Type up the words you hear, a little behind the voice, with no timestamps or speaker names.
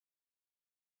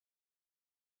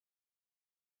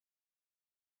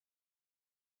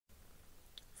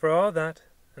For all that,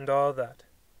 and all that.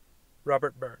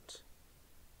 Robert Burns.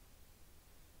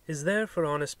 Is there for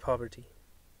honest poverty,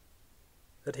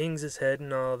 that hings his head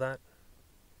and all that?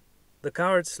 The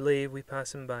coward slave we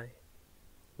pass him by,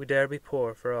 we dare be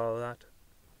poor for all that.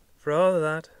 For all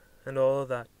that, and all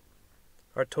that,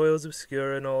 our toils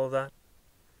obscure and all that.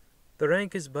 The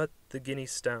rank is but the guinea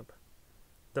stamp,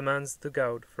 the man's the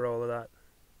gowd for all that.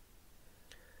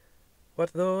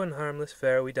 What though in harmless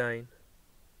fare we dine,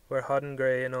 wear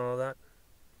hoddin-gray and all that?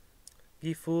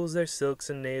 Ye fools their silks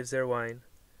and knaves their wine,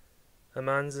 a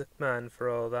man's a man for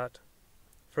all that.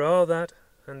 For all that,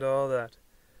 and all that,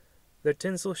 their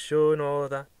tinsel show and all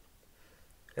that.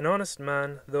 An honest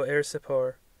man, though e'er sae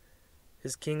poor,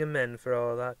 is king of men for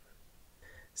all that.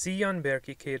 See yon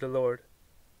birkie cae the Lord,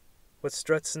 what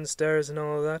struts and stairs and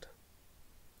all that.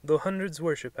 Though hundreds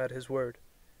worship at his word,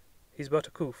 he's but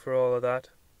a coo for all that.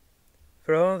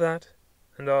 For all that,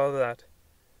 and all that,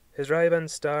 his riband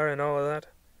star and all that,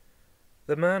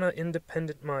 the man o'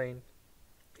 independent mind,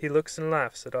 he looks and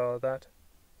laughs at all that.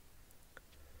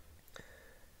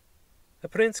 A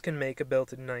prince can make a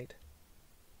belted knight,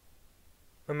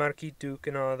 a marquis duke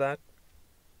and all that,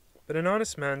 but an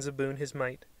honest man's aboon his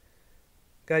might,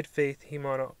 guide faith he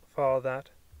maun fall that.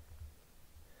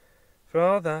 For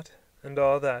all that, and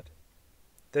all that,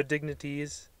 their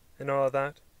dignities and all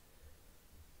that,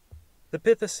 the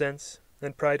pith o' sense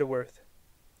and pride o' worth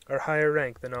are higher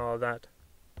rank than all that.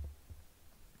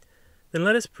 Then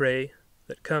let us pray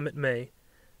that come it may,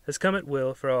 as come it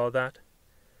will for all that,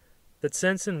 that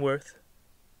sense and worth,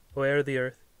 o e'er the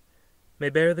earth, may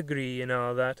bear the gree and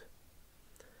all that.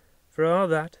 For all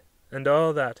that, and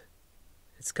all that,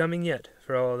 it's coming yet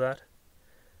for all that,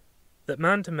 that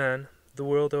man to man, the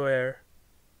world o e'er,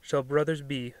 shall brothers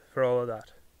be for all o'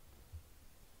 that.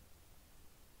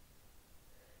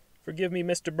 Forgive me,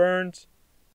 Mr. Burns.